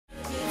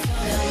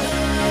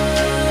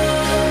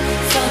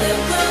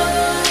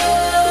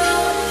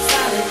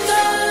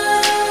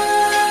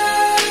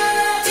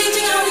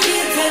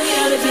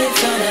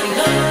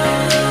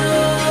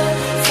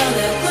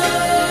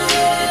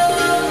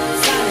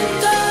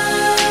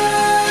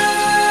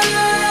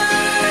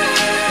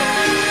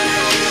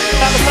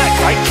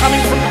Straight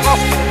coming from Cross,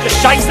 just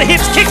shakes the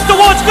hips, kicks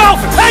towards goal,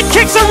 and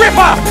kicks a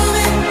ripper!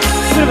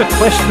 A bit of a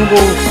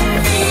questionable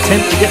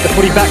attempt to get the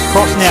footy back.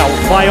 Cross now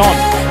will play on.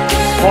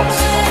 Spots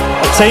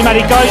a teammate,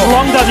 he goes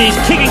long, does he? He's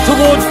kicking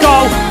towards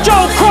goal.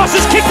 Joel Cross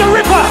has kicked a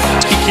ripper!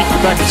 He kicked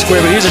it back and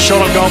square, but here's a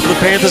shot on goal for the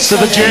Panthers to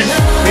the Jet.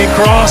 Here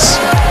Cross,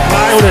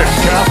 nailed it.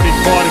 Carpenter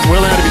fighting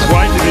well out of his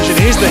weight division.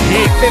 Here's the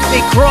hit. 50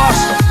 Cross,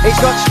 he's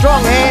got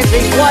strong hands,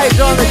 he waves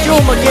on the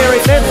dual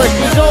McGarry medalist,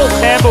 he's all...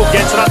 Campbell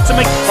gets it up to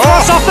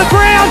Cross off the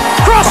ground!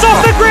 Cross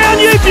off the ground,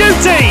 you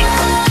beauty!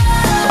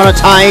 On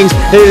its Haynes,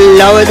 who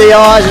lowered the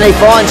eyes and he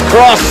finds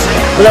Cross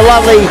with a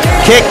lovely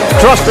kick.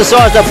 Cross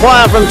decides to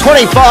play from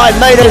 25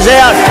 metres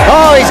out.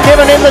 Oh, he's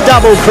given him the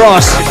double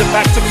cross. Gives it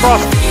back to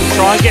Cross.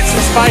 Try and get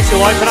some space.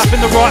 He'll open up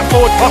in the right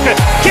forward pocket.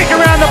 Kick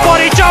around the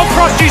body. Joel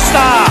Cross, you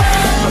star!